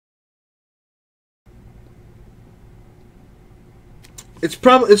It's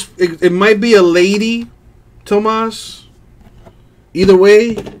probably it might be a lady, Tomas. Either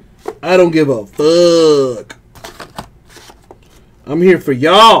way, I don't give a fuck. I'm here for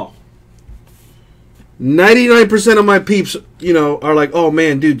y'all. 99% of my peeps, you know, are like, oh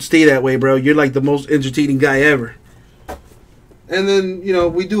man, dude, stay that way, bro. You're like the most entertaining guy ever. And then, you know,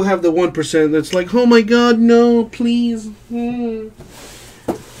 we do have the 1% that's like, oh my god, no, please.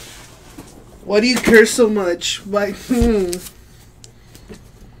 Why do you curse so much? Why?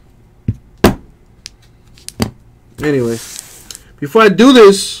 Anyway, before I do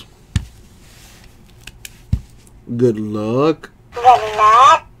this, good luck.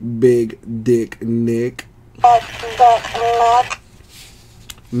 Big Dick Nick.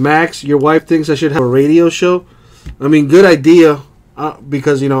 Max, your wife thinks I should have a radio show. I mean, good idea,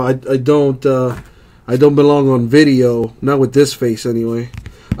 because you know I don't belong on video, not with this face anyway.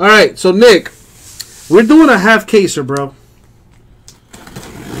 All right, so Nick, we're doing a half caser, bro.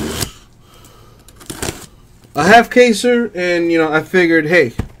 A half caser, and you know I figured,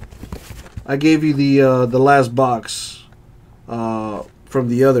 hey, I gave you the last box from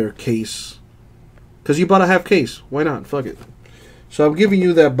the other case because you bought a half case. Why not? Fuck it. So I'm giving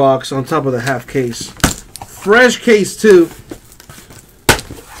you that box on top of the half case. Fresh case too.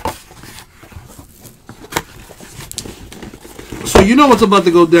 So you know what's about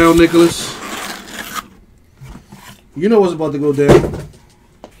to go down, Nicholas. You know what's about to go down.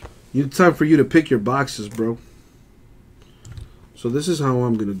 It's time for you to pick your boxes, bro. So this is how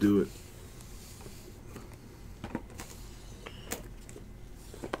I'm gonna do it.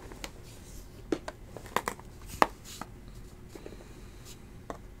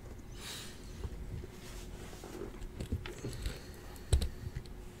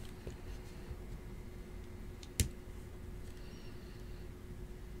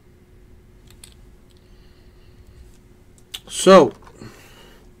 So,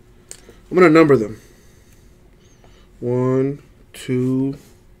 I'm going to number them. 1, 2,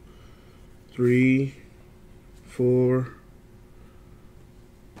 3, 4,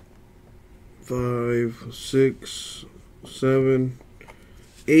 5, 6, 7,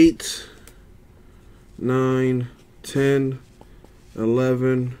 8, 9, 10,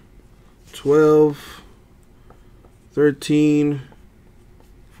 11, 12, 13,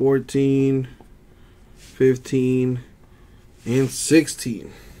 14, 15, and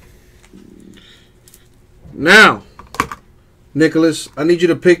 16. Now, Nicholas, I need you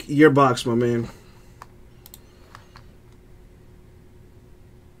to pick your box, my man.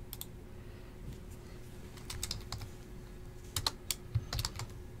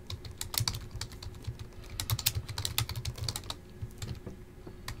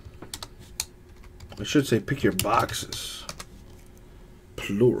 I should say pick your boxes.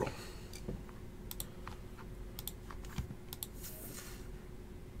 Plural.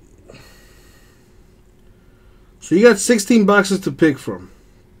 So you got 16 boxes to pick from.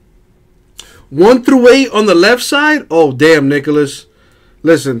 1 through 8 on the left side? Oh, damn, Nicholas.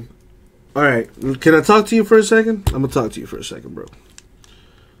 Listen. All right. Can I talk to you for a second? I'm going to talk to you for a second, bro.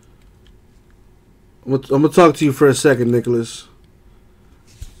 I'm going to talk to you for a second, Nicholas.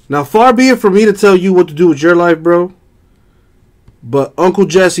 Now, far be it for me to tell you what to do with your life, bro. But Uncle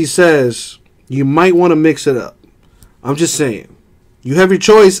Jesse says you might want to mix it up. I'm just saying. You have your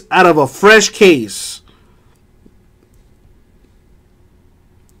choice out of a fresh case.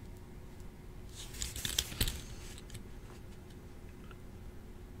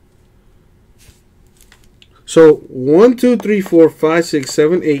 So 1, 2, 3, 4, 5, 6,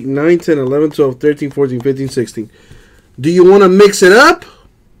 7, 8, 9, 10, 11, 12, 13, 14, 15, 16. Do you want to mix it up?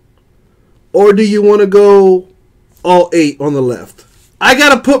 Or do you want to go all 8 on the left? I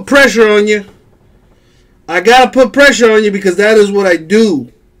got to put pressure on you. I got to put pressure on you because that is what I do.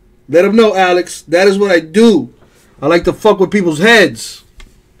 Let them know, Alex. That is what I do. I like to fuck with people's heads.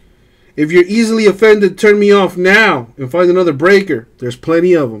 If you're easily offended, turn me off now and find another breaker. There's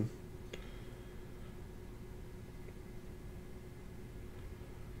plenty of them.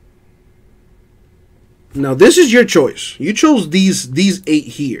 Now, this is your choice. You chose these 8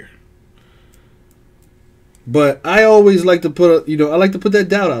 here. But I always like to put, I like to put that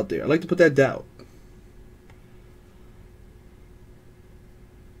doubt out there. I like to put that doubt.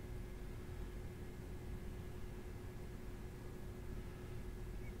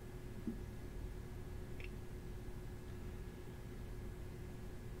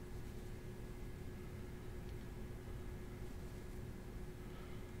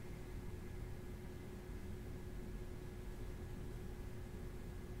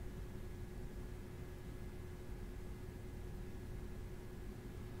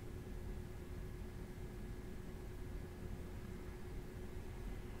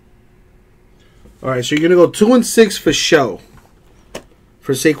 All right, so you're going to go 2 and 6 for show.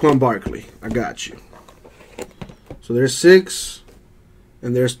 For Saquon Barkley. I got you. So there's 6.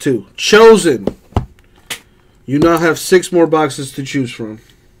 And there's 2. Chosen. You now have 6 more boxes to choose from.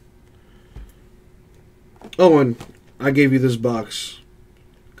 Oh, and I gave you this box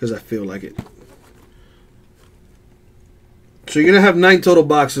because I feel like it. So you're going to have 9 total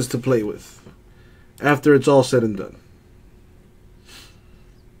boxes to play with after it's all said and done.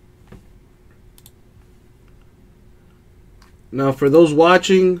 Now, for those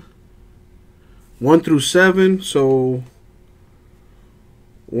watching, 1 through 7, so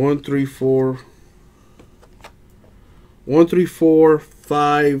 1, 3, 4,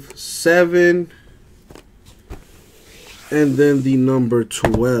 5, 7, and then the number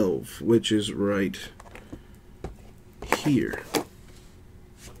 12, which is right here.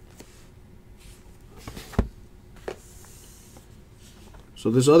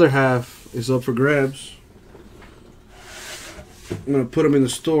 So this other half is up for grabs. I'm going to put them in the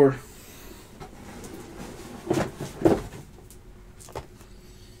store.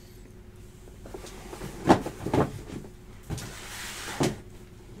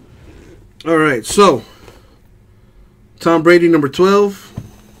 All right, so Tom Brady, number 12.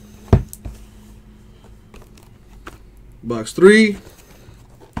 Box 3.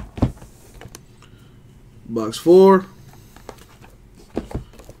 Box 4.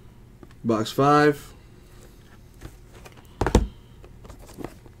 Box 5.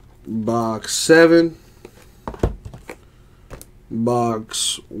 Box 7.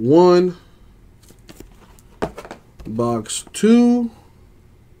 Box 1. Box 2.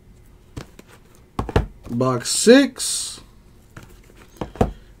 Box 6.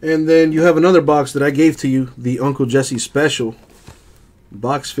 And then you have another box that I gave to you, the Uncle Jesse Special.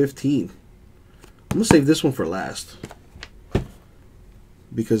 Box 15. I'm going to save this one for last.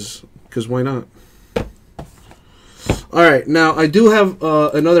 Because why not? Alright, now I do have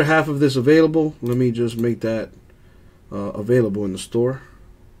another half of this available. Let me just make that available in the store.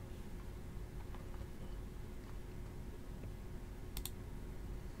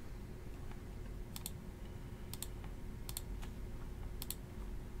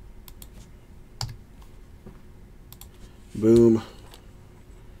 Boom.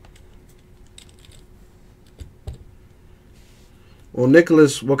 Well,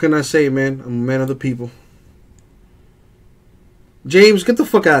 Nicholas, what can I say, man? I'm a man of the people. James, get the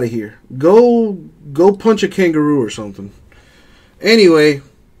fuck out of here. Go punch a kangaroo or something. Anyway,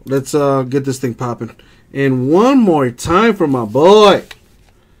 let's get this thing popping. And one more time for my boy.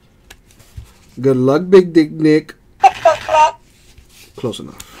 Good luck, Big Dick Nick. Close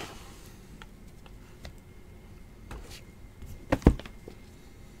enough.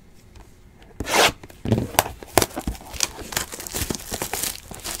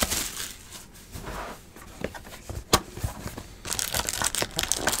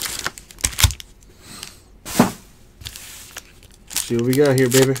 See what we got here,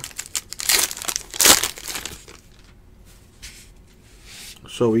 baby.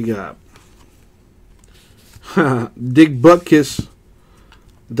 So we got Dick Butkus,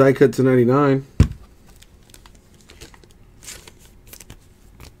 die cut to 99.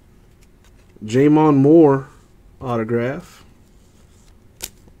 Jamon Moore autograph.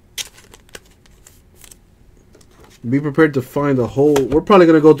 Be prepared to find the whole. We're probably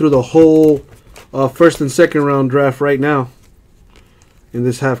going to go through the whole first and second round draft right now. In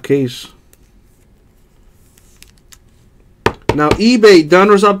this half case. Now, eBay,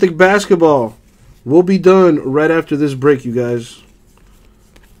 Donruss Optic Basketball will be done right after this break, you guys.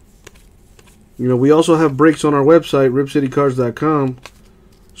 You know, we also have breaks on our website, ripcitycards.com.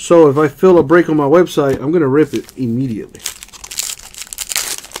 So, if I fill a break on my website, I'm going to rip it immediately.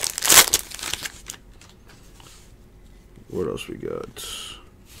 What else we got?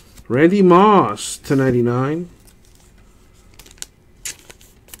 Randy Moss, /99.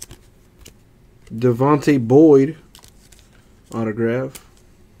 Devontae Boyd autograph.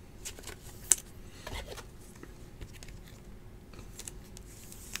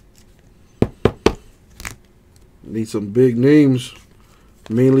 Need some big names.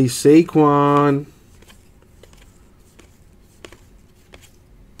 Mainly Saquon.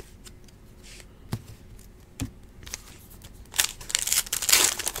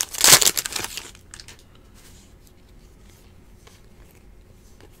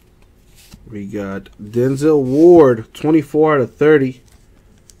 We got Denzel Ward, 24 out of 30.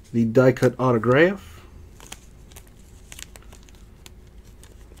 The die cut autograph.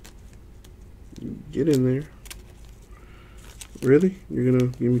 Get in there. Really? You're gonna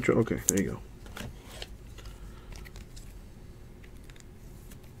give me trouble? Okay, there you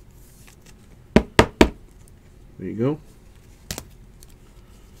go. There you go.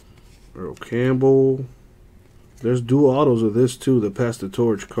 Earl Campbell. There's dual autos of this too, the Pass the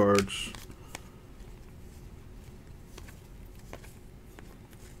Torch cards.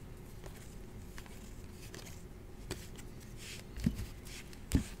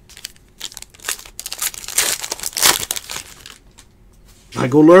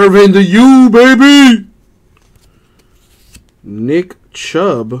 Michael Irvin to you, baby! Nick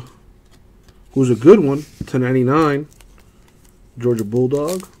Chubb, who's a good one, /99. Georgia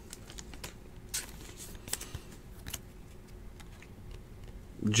Bulldog.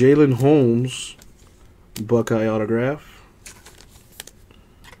 Jalen Holmes, Buckeye autograph.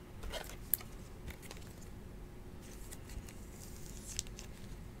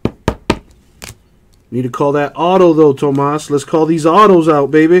 Need to call that auto, though, Tomas. Let's call these autos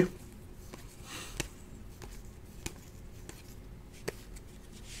out, baby.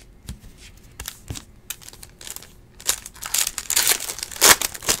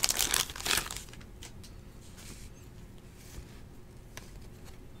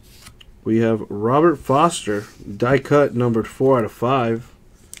 We have Robert Foster, die cut, numbered 4/5.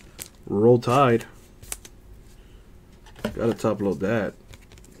 Roll Tide. Gotta top load that.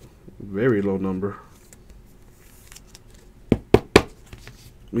 Very low number.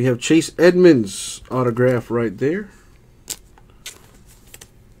 We have Chase Edmonds autograph right there.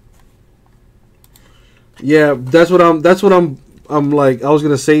 Yeah, that's what I'm like. I was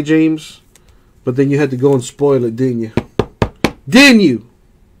gonna say, James, but then you had to go and spoil it, didn't you? Didn't you?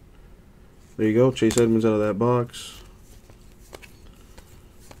 There you go, Chase Edmonds out of that box.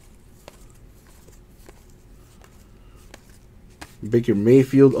 Baker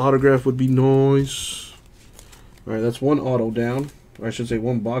Mayfield autograph would be nice. All right, that's one auto down. Or I should say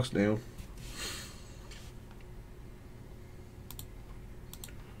one box down.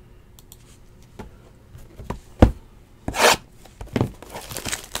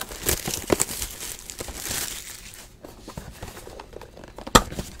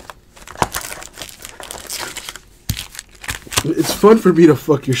 It's fun for me to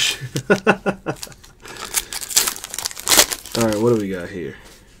fuck your shit. Alright, what do we got here?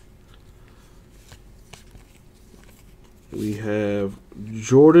 We have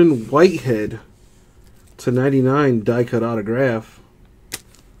Jordan Whitehead /99 die cut autograph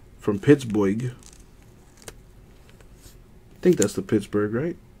from Pittsburgh. I think that's the Pittsburgh,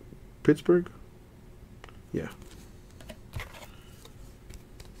 right? Pittsburgh? Yeah.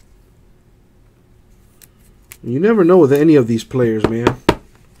 You never know with any of these players, man.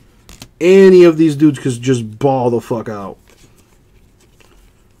 Any of these dudes could just ball the fuck out.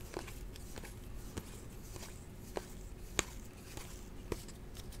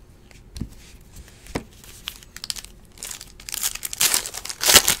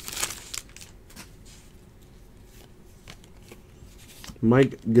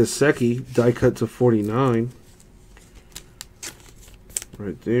 Mike Gesicki, die cut /49.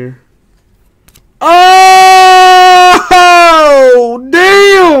 Right there. Oh,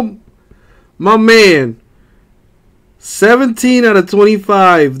 damn! My man.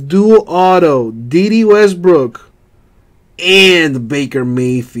 17/25. Dual auto. D.D. Westbrook. And Baker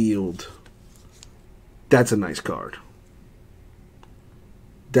Mayfield. That's a nice card.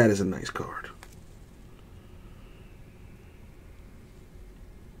 That is a nice card.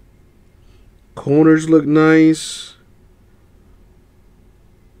 Corners look nice.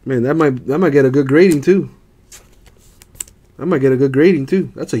 Man, that might get a good grading too. That might get a good grading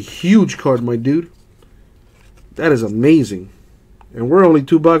too. That's a huge card, my dude. That is amazing. And we're only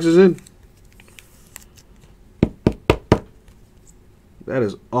 2 boxes in. That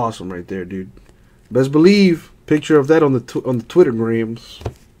is awesome right there, dude. Best believe picture of that on the Twitter grams.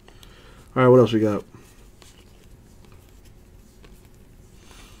 All right, what else we got?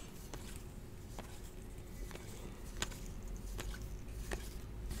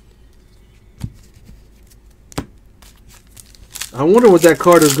 I wonder what that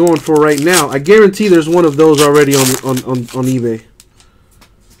card is going for right now. I guarantee there's one of those already on eBay.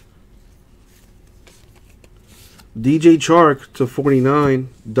 DJ Chark /49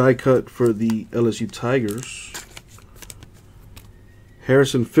 die cut for the LSU Tigers.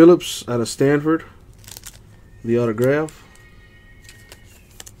 Harrison Phillips out of Stanford, the autograph.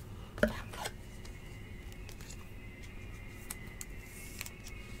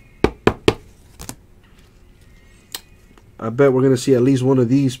 I bet we're going to see at least one of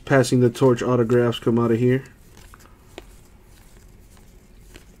these passing the torch autographs come out of here.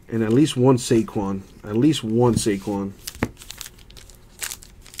 And at least one Saquon. At least one Saquon.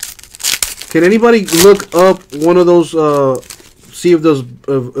 Can anybody look up one of those, see if those,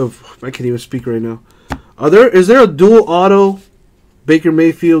 I can't even speak right now. Is there a dual auto Baker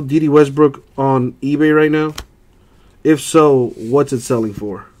Mayfield, D.D. Westbrook on eBay right now? If so, what's it selling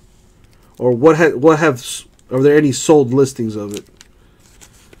for? Or are there any sold listings of it?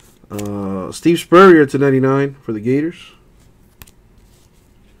 Steve Spurrier to 99 for the Gators.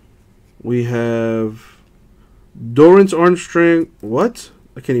 We have Dorrance Armstrong. What?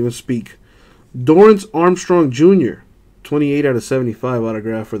 I can't even speak. Dorrance Armstrong Jr. 28 out of 75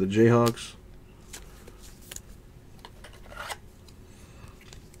 autograph for the Jayhawks.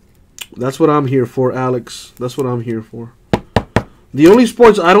 That's what I'm here for, Alex. That's what I'm here for. The only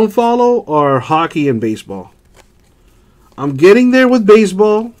sports I don't follow are hockey and baseball. I'm getting there with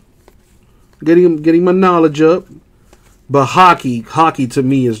baseball. Getting my knowledge up. But hockey to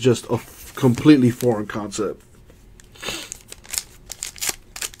me is just a completely foreign concept.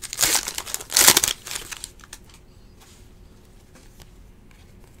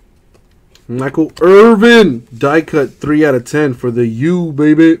 Michael Irvin, die cut 3 out of 10 for the U,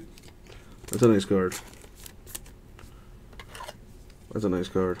 baby. That's a nice card. That's a nice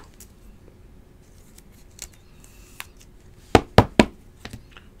card.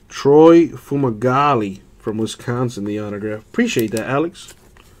 Troy Fumagalli from Wisconsin, the autograph. Appreciate that, Alex.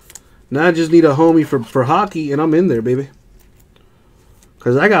 Now I just need a homie for hockey, and I'm in there, baby.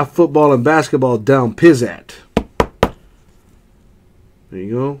 Because I got football and basketball down pizzat. There you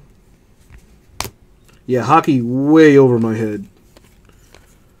go. Yeah, hockey way over my head.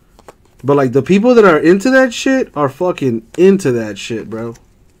 But, like, the people that are into that shit are fucking into that shit, bro.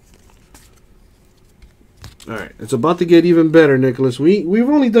 Alright, it's about to get even better, Nicholas. We've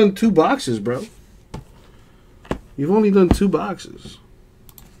only done 2 boxes, bro. You've only done 2 boxes.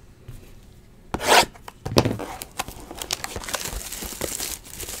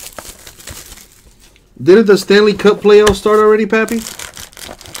 Didn't the Stanley Cup playoffs start already, Pappy?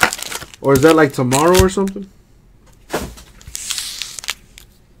 Or is that like tomorrow or something?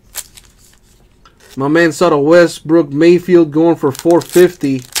 My man saw the Westbrook Mayfield going for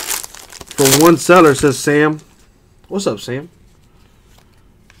 $450 for one seller, says Sam. What's up, Sam?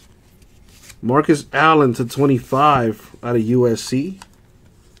 Marcus Allen to 25 out of USC.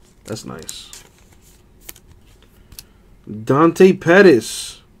 That's nice. Dante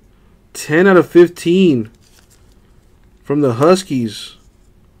Pettis, 10 out of 15 from the Huskies.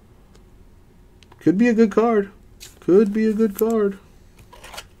 Could be a good card. Could be a good card.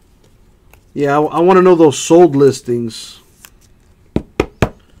 Yeah, I want to know those sold listings.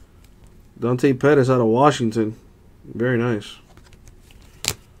 Dante Pettis out of Washington. Very nice.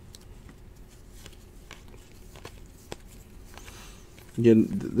 Again,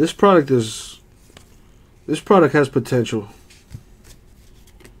 this product has potential.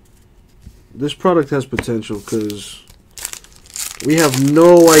 This product has potential because we have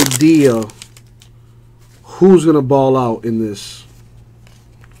no idea who's going to ball out in this.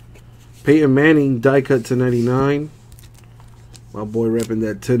 Peyton Manning, die cut to 99. My boy repping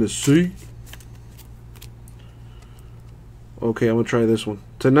that Tennessee. Okay, I'm going to try this one.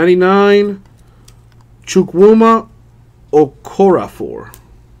 To 99, Chukwuma Okorafor.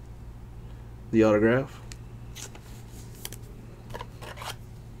 The autograph.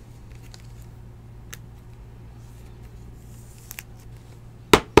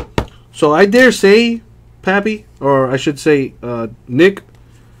 So I dare say, Pappy, or I should say Nick,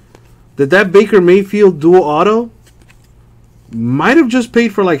 that Baker Mayfield dual auto might have just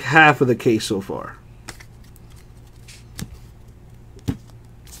paid for like half of the case so far.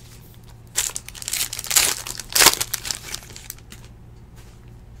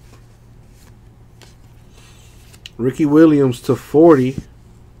 Ricky Williams to 40.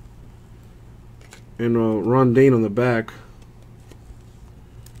 And Ron Dane on the back.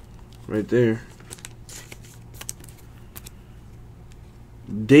 Right there.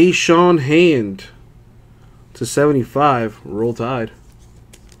 Deshaun Hand to 75. Roll Tide.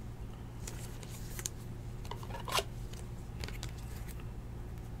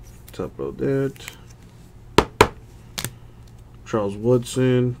 Top row that. Charles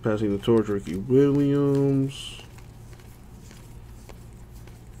Woodson passing the torch. Ricky Williams.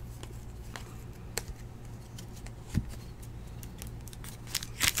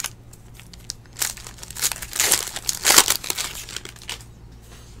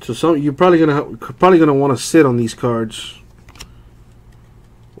 So you're probably gonna want to sit on these cards.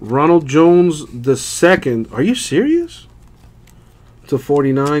 Ronald Jones II. Are you serious? To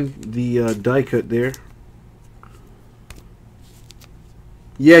 49, the die cut there.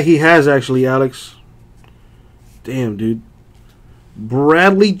 Yeah, he has actually, Alex. Damn, dude.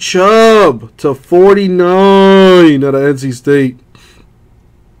 Bradley Chubb to 49 out of NC State.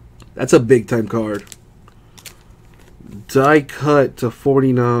 That's a big time card. Die cut to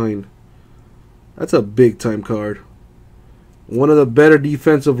 49. That's a big time card. One of the better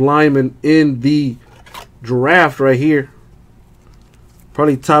defensive linemen in the draft right here.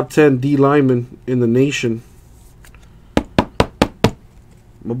 Probably top 10 D lineman in the nation.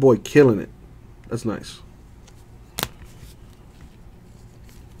 My boy killing it. That's nice.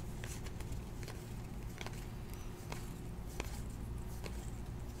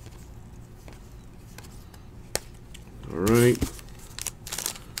 All right.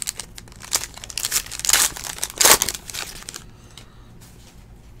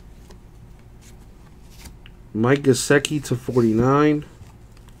 Mike Gesicki to 49.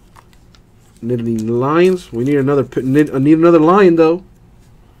 Nittany Lions. We need another Lion though.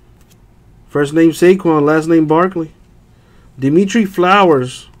 First name Saquon, last name Barkley. Dimitri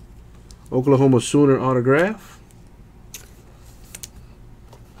Flowers, Oklahoma Sooner autograph.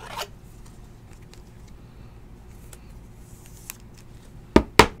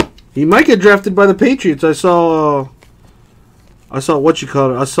 He might get drafted by the Patriots. I saw what you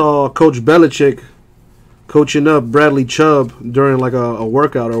call it. I saw Coach Belichick coaching up Bradley Chubb during like a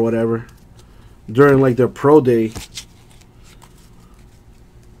workout or whatever, during like their pro day.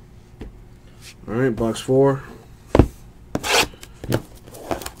 All right, box 4.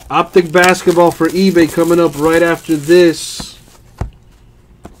 Optic basketball for eBay coming up right after this.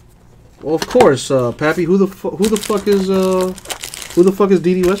 Well, of course, Pappy. Who the fuck is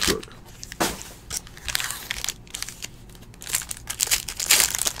D.D. Westbrook?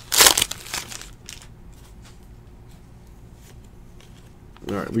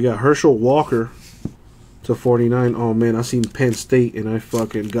 All right, we got Herschel Walker to 49. Oh man, I seen Penn State and I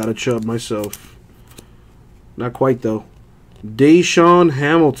fucking got a Chubb myself. Not quite though. Deshaun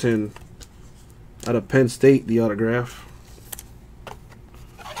Hamilton out of Penn State, the autograph.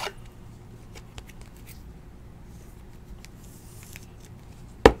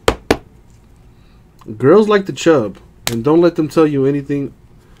 Girls like the Chubb, and don't let them tell you anything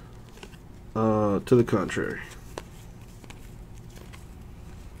to the contrary.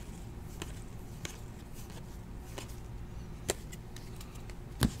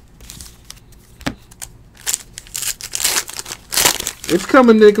 It's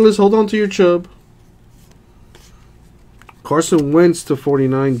coming, Nicholas. Hold on to your Chubb. Carson Wentz to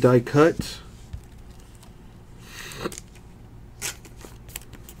 49, die cut.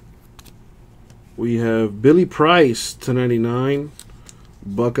 We have Billy Price to 99,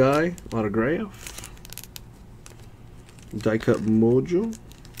 Buckeye autograph. Die cut Mojo.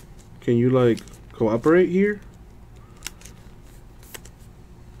 Can you like cooperate here?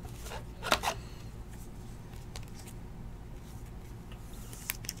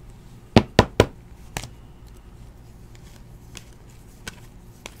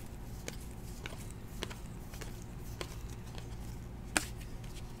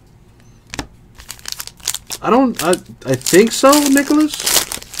 I think so, Nicholas.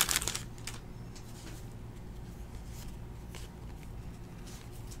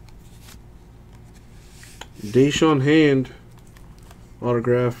 Deshaun Hand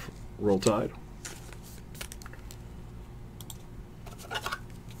autograph, Roll Tide.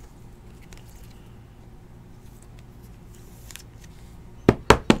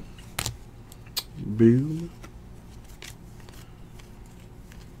 Boom.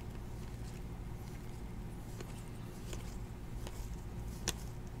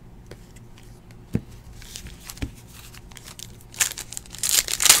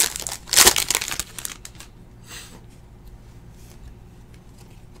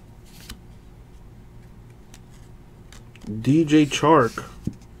 DJ Chark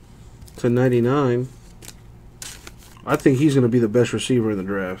to 99. I think he's going to be the best receiver in the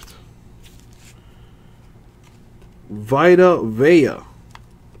draft. Vita Vea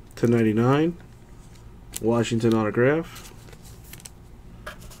to 99. Washington autograph.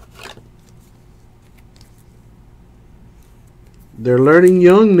 They're learning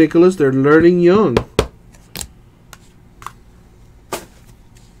young, Nicholas. They're learning young.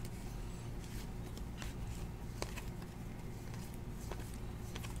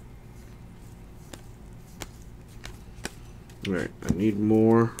 Alright, I need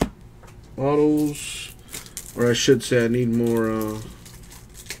more autos, or I should say I need more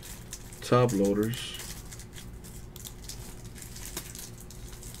top loaders.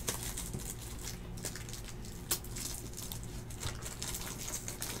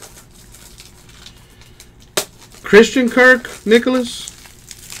 Christian Kirk, Nicholas?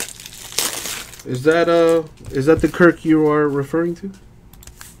 Is that the Kirk you are referring to?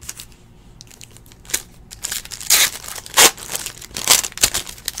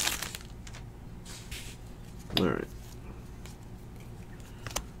 All right.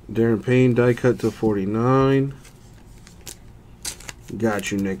 Darren Payne, die cut to 49.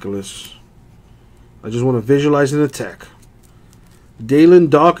 Got you, Nicholas. I just want to visualize an attack. Dalen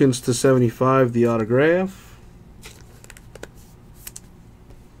Dawkins to 75, the autograph.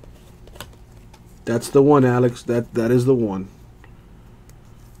 That's the one, Alex. That is the one.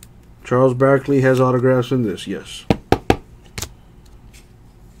 Charles Barkley has autographs in this, yes.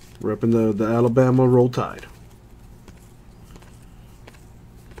 Repping the Alabama Roll Tide.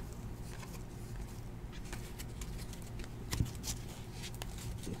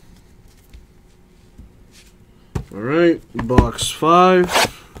 All right, box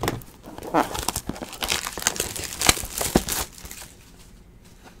 5.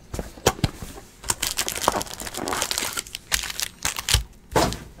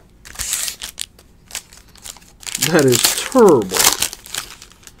 That is terrible.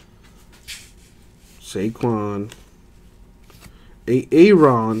 Saquon.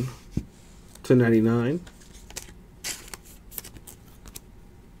 Aaron to 99.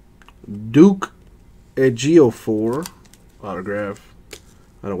 Duke Ejiofor autograph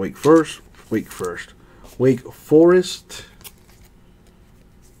out of Wake Forest.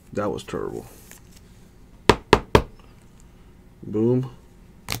 That was terrible. Boom.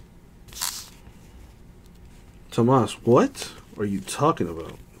 Tomas, what are you talking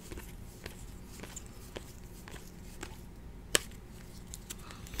about?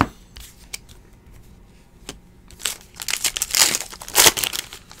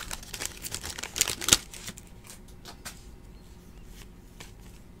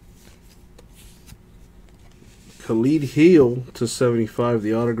 Khalid Hill to 75,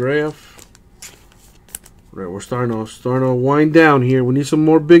 the autograph. All right, we're starting to wind down here. We need some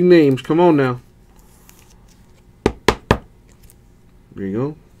more big names. Come on now. There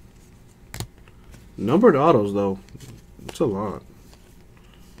you go. Numbered autos, though. It's a lot.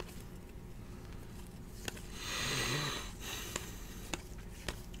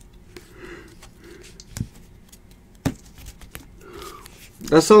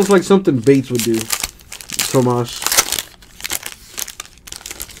 That sounds like something Bates would do. Tomas.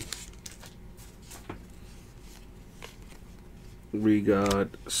 We got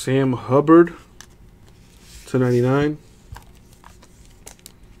Sam Hubbard to 99.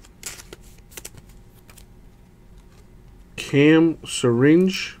 Cam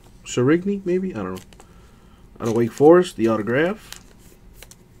Serigny, maybe? I don't know. Out of Wake Forest, the autograph.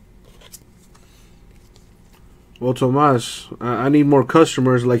 Well, Tomas, I need more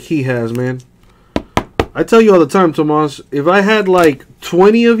customers like he has, man. I tell you all the time, Tomas, if I had like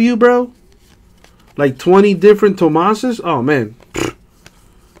 20 of you, bro, like 20 different Tomases, oh, man.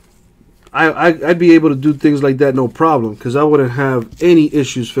 I'd be able to do things like that no problem because I wouldn't have any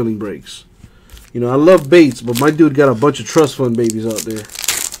issues filling breaks. You know, I love Bates, but my dude got a bunch of trust fund babies out there.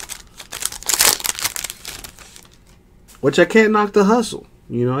 Which I can't knock the hustle.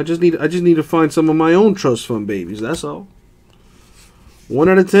 You know, I just need to find some of my own trust fund babies. That's all. 1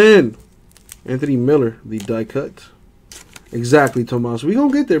 out of 10. Anthony Miller, the die cut. Exactly, Tomas. We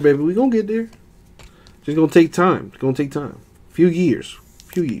gonna get there, baby. We gonna get there. Just gonna take time. It's gonna take time. Few years.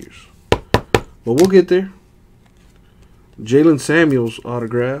 But we'll get there. Jalen Samuels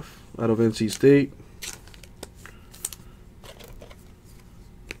autograph out of NC State.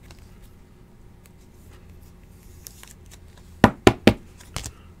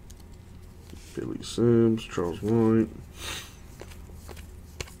 Billy Sims, Charles White.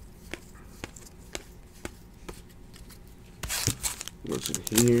 What's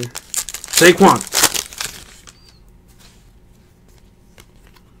in here? Saquon.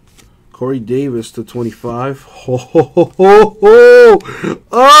 Corey Davis to 25. Ho, ho, ho, ho, ho.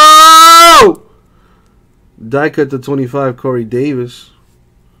 Oh! Die cut to 25, Corey Davis.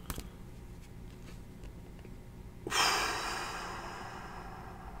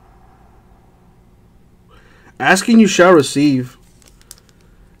 Asking you shall receive.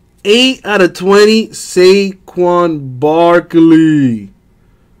 8 out of 20, Saquon Barkley.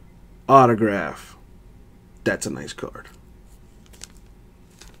 Autograph. That's a nice card.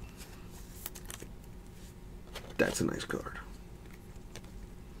 That's a nice card.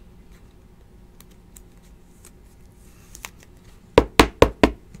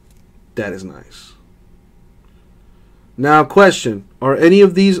 That is nice. Now, question. Are any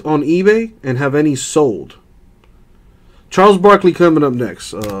of these on eBay and have any sold? Charles Barkley coming up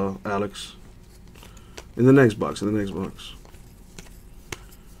next, Alex. In the next box,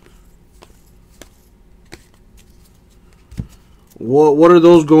 What are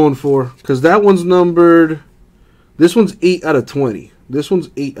those going for? Because that one's numbered... This one's 8 out of 20. This one's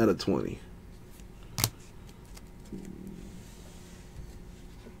 8 out of 20.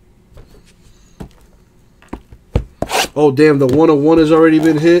 Oh, damn, the 101 has already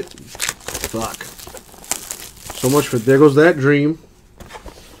been hit. Fuck. So much for... There goes that dream.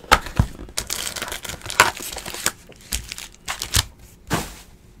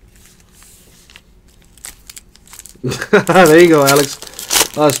 There you go, Alex.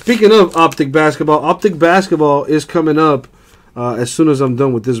 Speaking of Optic Basketball is coming up as soon as I'm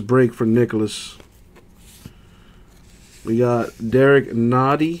done with this break for Nicholas. We got Derek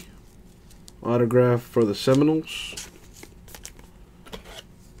Noddy, autograph for the Seminoles.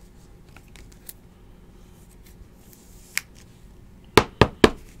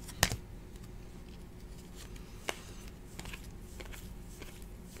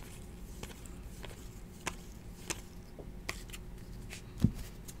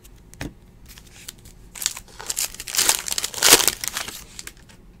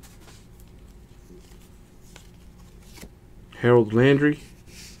 Harold Landry,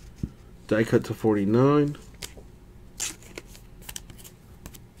 die cut to 49.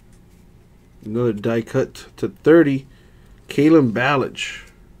 Another die cut to 30. Kalen Ballage,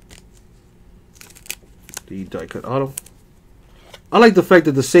 the die cut auto. I like the fact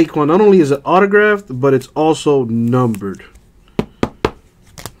that the Saquon not only is it autographed, but it's also numbered.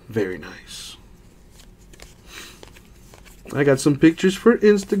 Very nice. I got some pictures for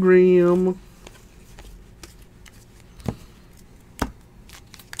Instagram.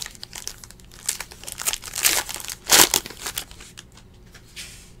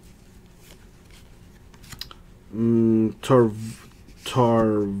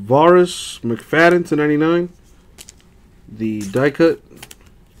 Tarvaris McFadden to 99. The die cut.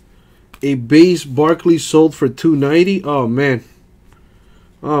 A base Barkley sold for $290. Oh man.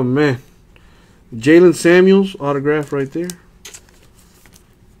 Oh man. Jalen Samuels autograph right there.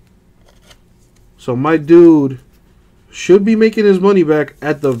 So my dude should be making his money back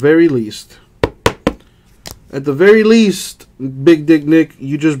at the very least. At the very least, Big Dick Nick,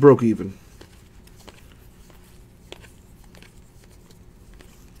 you just broke even.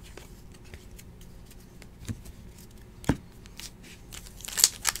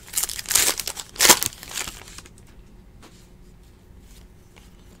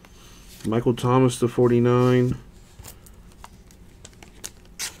 Michael Thomas to 49.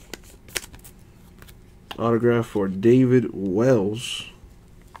 Autograph for David Wells.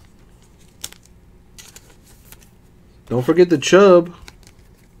 Don't forget the Chubb.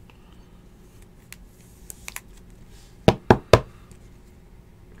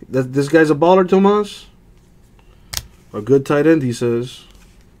 This guy's a baller, Tomas. A good tight end, he says.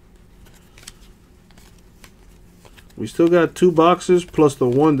 We still got 2 boxes plus the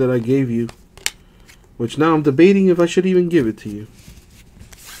one that I gave you, which now I'm debating if I should even give it to you.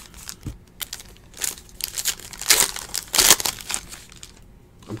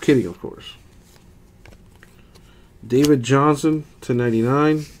 I'm kidding, of course. David Johnson to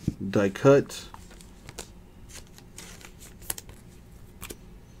 99, die cut.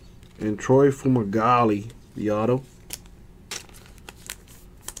 And Troy Fumagalli, the auto.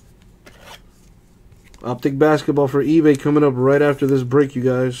 Optic Basketball for eBay coming up right after this break, you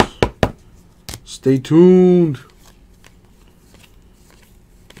guys. Stay tuned.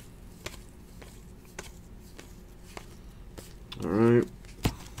 All right.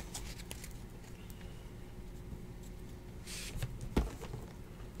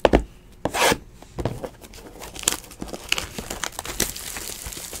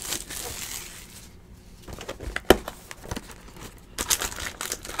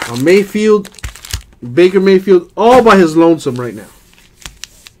 Mayfield, Baker Mayfield, all by his lonesome right now.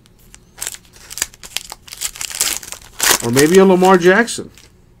 Or maybe a Lamar Jackson.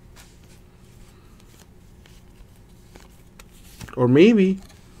 Or maybe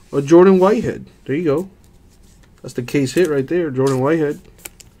a Jordan Whitehead. There you go. That's the case hit right there, Jordan Whitehead.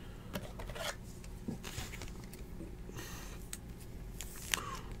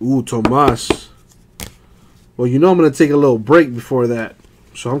 Ooh, Tomas. Well, you know I'm going to take a little break before that.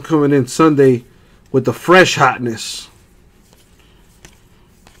 So I'm coming in Sunday with the fresh hotness.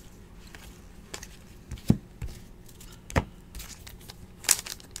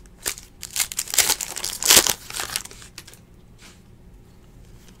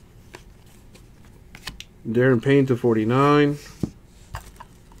 Darren Payne to 49.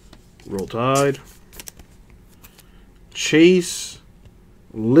 Roll Tide. Chase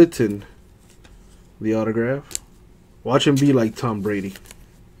Litton, the autograph. Watch him be like Tom Brady.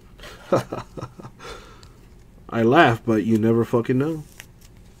 I laugh, but you never fucking know.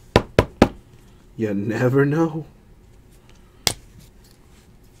 You never know.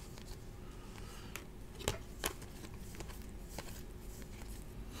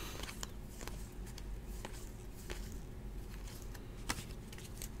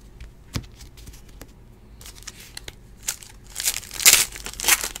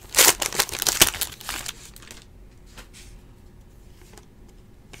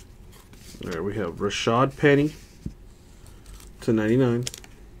 we have Rashad Penny /99.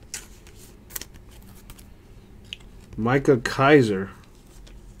 Micah Kaiser,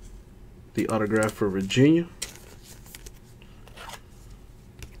 the autograph for Virginia.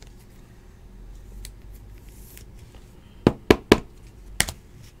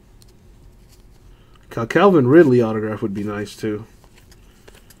 Calvin Ridley autograph would be nice too.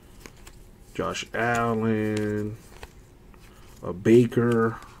 Josh Allen, a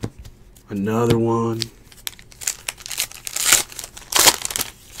Baker, another one.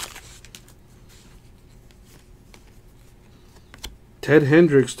 Ted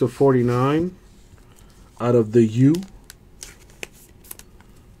Hendricks /49 out of the U.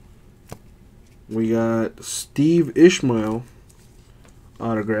 We got Steve Ishmael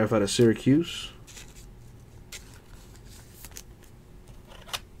autograph out of Syracuse.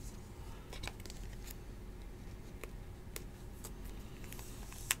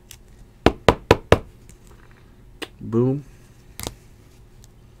 Boom.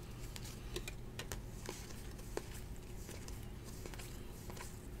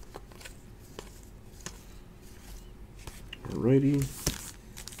 Alrighty.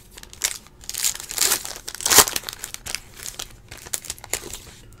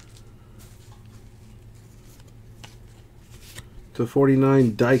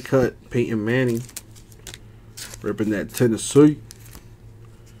 /49 die cut Peyton Manning, repping that Tennessee.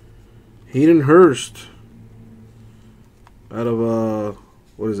 Hayden Hurst out of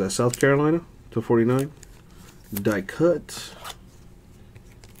what is that, South Carolina /49 die cut.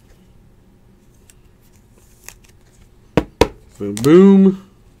 Boom boom.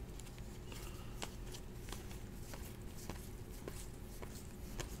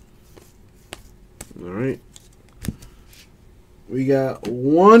 All right, we got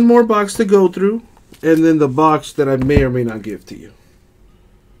one more box to go through, and then the box that I may or may not give to you.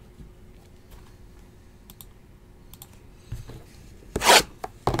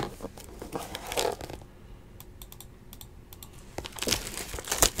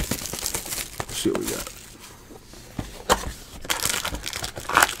 Let's see what we got.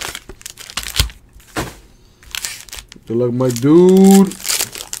 Good luck, my dude.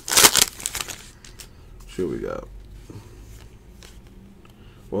 See what we got.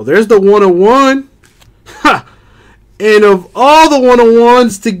 Well, there's the 101. Ha! And of all the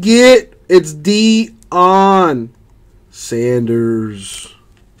 101s to get, it's Deion Sanders.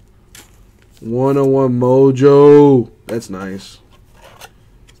 101 Mojo. That's nice.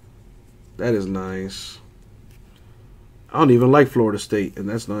 That is nice. I don't even like Florida State, and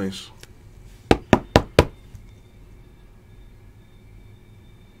that's nice.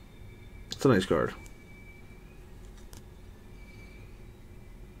 It's a nice card.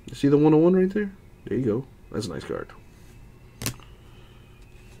 You see the 101 right there? There you go. That's a nice card.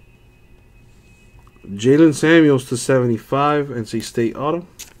 Jalen Samuels /75, NC State auto.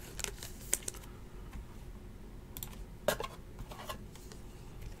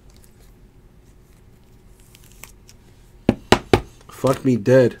 Fuck me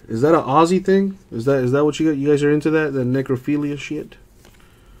dead. Is that an Aussie thing? Is that what you guys are into? That the necrophilia shit?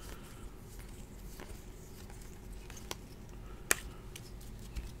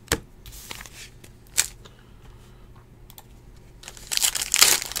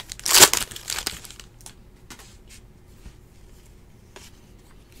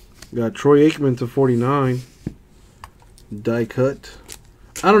 Got Troy Aikman /49 die cut.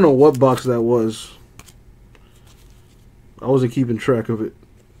 I don't know what box that was. I wasn't keeping track of it.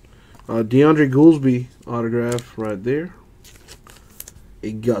 DeAndre Goolsby autograph right there.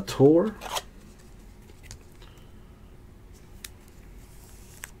 A Gator.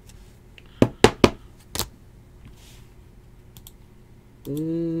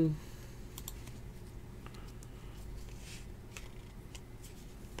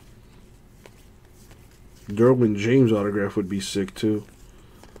 Derwin James autograph would be sick too.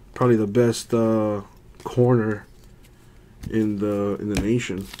 Probably the best corner in the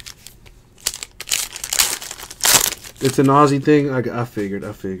nation. It's an Aussie thing. I figured.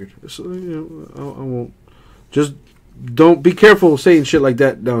 So, you know, I won't. Just don't be careful saying shit like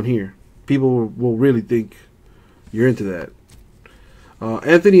that down here. People will really think you're into that.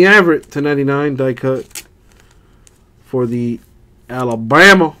 Anthony Averett /99 die cut for the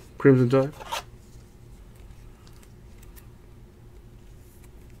Alabama Crimson Tide.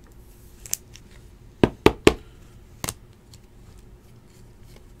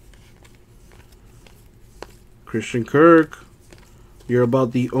 Christian Kirk, you're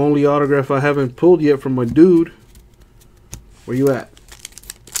about the only autograph I haven't pulled yet from my dude. Where you at?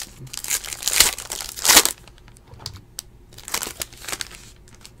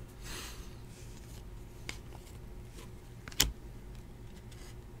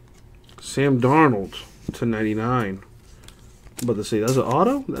 Sam Darnold to 99. I'm about to say that's an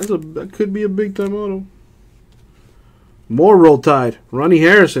auto. That could be a big time auto. More Roll Tide. Ronnie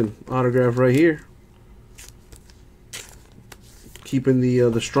Harrison autograph right here. Keeping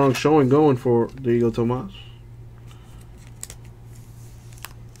the strong showing going for. There you go, Tomas.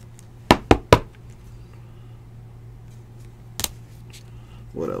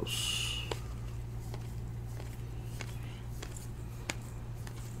 What else?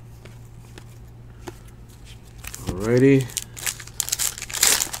 Alrighty.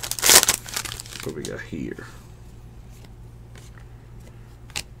 What we got here?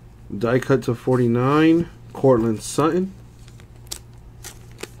 Die cut to 49. Cortland Sutton.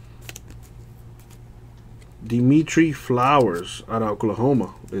 Dimitri Flowers out of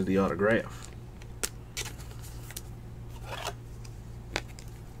Oklahoma is the autograph.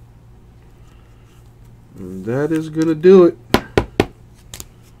 And that is going to do it.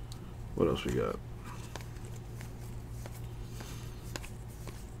 What else we got?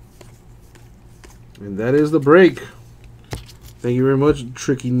 And that is the break. Thank you very much,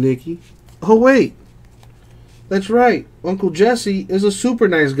 Tricky Nicky. Oh, wait. That's right. Uncle Jesse is a super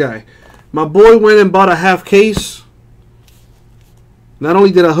nice guy. My boy went and bought a half case. Not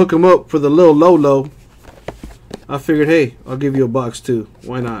only did I hook him up for the little low, I figured, hey, I'll give you a box too.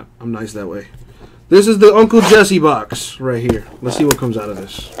 Why not? I'm nice that way. This is the Uncle Jesse box right here. Let's see what comes out of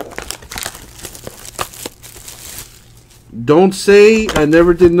this. Don't say I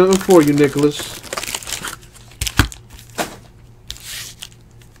never did nothing for you, Nicholas.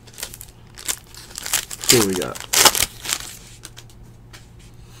 Here we got.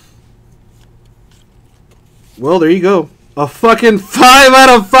 Well, there you go. A fucking 5 out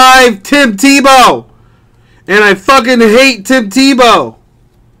of 5 Tim Tebow. And I fucking hate Tim Tebow.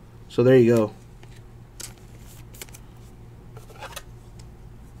 So there you go.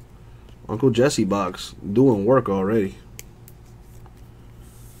 Uncle Jesse box doing work already.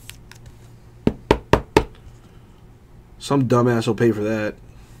 Some dumbass will pay for that.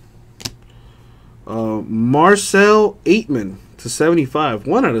 Marcel Aitman to 75.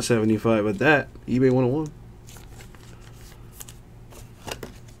 1 out of 75 at that. eBay 101.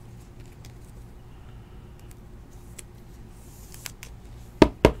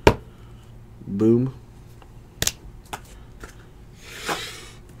 Boom.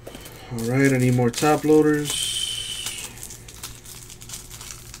 Alright, I need more top loaders.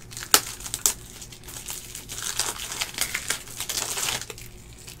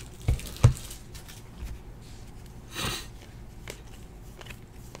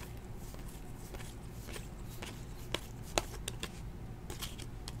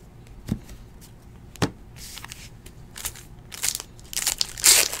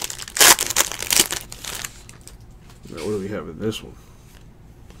 Now, what do we have in this one?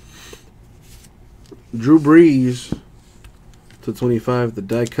 Drew Brees to 25, the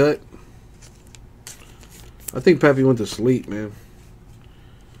die cut. I think Pappy went to sleep, man.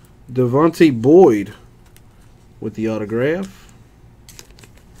 Devontae Boyd with the autograph.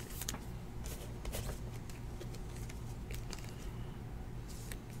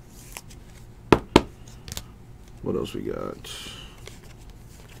 What else we got?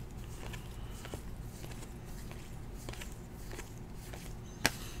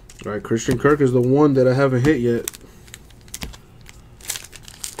 All right, Christian Kirk is the one that I haven't hit yet.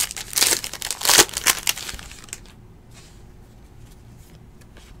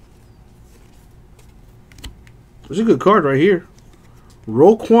 There's a good card right here.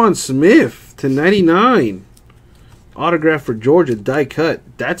 Roquan Smith to 99. Autograph for Georgia, die cut.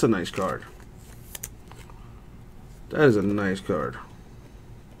 That's a nice card. That is a nice card.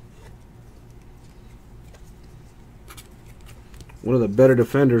 One of the better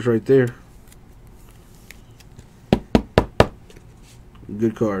defenders right there.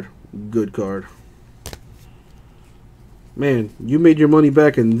 Good card. Good card. Man, you made your money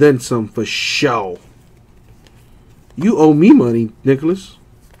back and then some for show. You owe me money, Nicholas.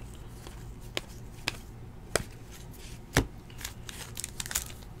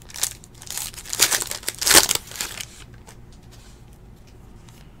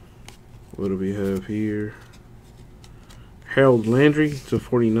 What do we have here? Harold Landry to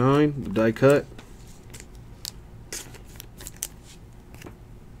 49, die cut.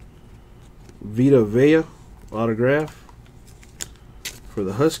 Vita Vea autograph for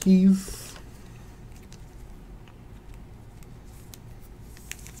the Huskies.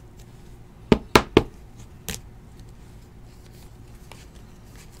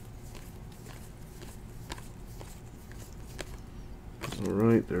 All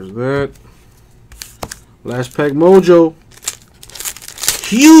right, there's that. Last pack mojo.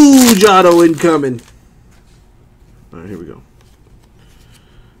 Huge auto incoming. All right, here we go.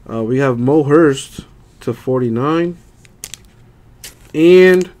 We have Mo Hurst to 49.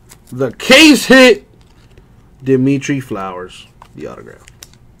 And the case hit, Dimitri Flowers, the autograph.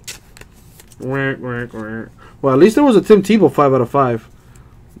 Well, at least there was a Tim Tebow 5 out of 5.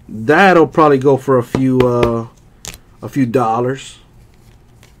 That'll probably go for a few dollars.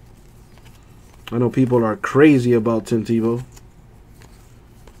 I know people are crazy about Tim Tebow.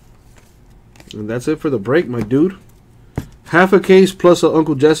 And that's it for the break, my dude. Half a case plus an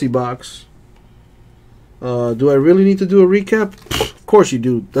Uncle Jesse box. Do I really need to do a recap? Of course you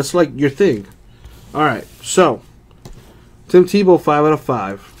do. That's like your thing. Alright, so Tim Tebow 5 out of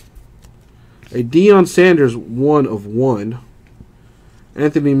 5. A Deion Sanders 1 of 1.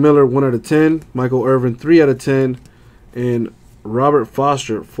 Anthony Miller 1 out of 10. Michael Irvin 3 out of 10. And Robert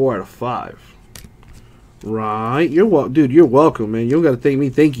Foster 4 out of 5. Right. Dude, you're welcome, man. You don't got to thank me.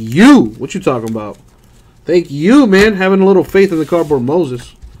 Thank you. What you talking about? Thank you, man. Having a little faith in the cardboard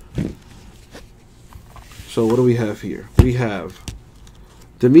Moses. So what do we have here? We have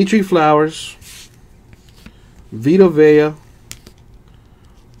Dimitri Flowers, Vita Vea,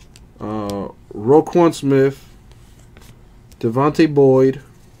 Roquan Smith, Devontae Boyd,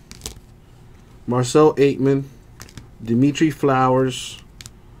 Marcel Aitman, Dimitri Flowers,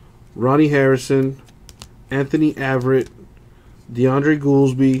 Ronnie Harrison, Anthony Averett, DeAndre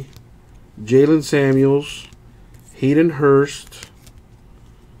Goolsby, Jalen Samuels, Hayden Hurst,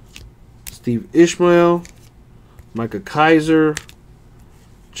 Steve Ishmael, Micah Kaiser,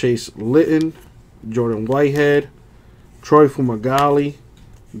 Chase Litton, Jordan Whitehead, Troy Fumagalli,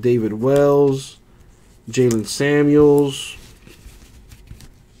 David Wells, Jalen Samuels,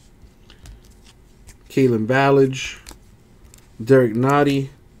 Kalen Ballage, Derek Nottie,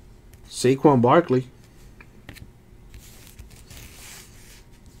 Saquon Barkley,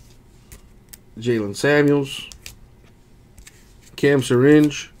 Jalen Samuels, Cam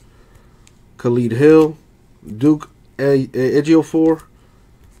Syringe, Khalid Hill, Duke Ejiofor,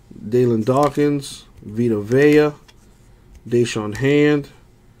 Dalen Dawkins, Vita Vea, Deshaun Hand,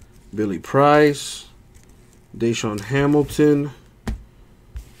 Billy Price, Deshaun Hamilton,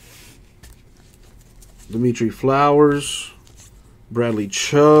 Dimitri Flowers, Bradley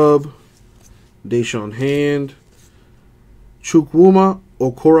Chubb, Deshaun Hand, Chukwuma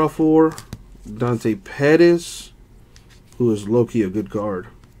Okorafor, Dante Pettis, who is low-key a good guard,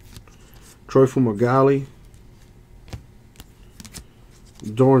 Troy Fumagalli,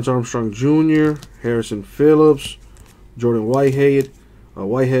 Dorrance Armstrong Jr., Harrison Phillips, Jordan Whitehead,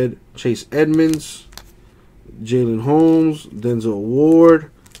 Chase Edmonds, Jalen Holmes, Denzel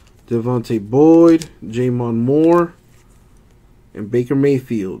Ward, Devontae Boyd, Jamon Moore, and Baker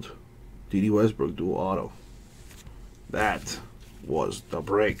Mayfield. D.D. Westbrook dual auto. That was the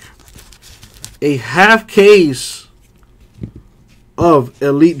break. A half case of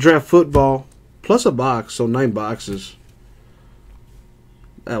Elite Draft Football plus a box, so 9 boxes.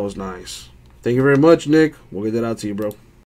 That was nice. Thank you very much, Nick. We'll get that out to you, bro.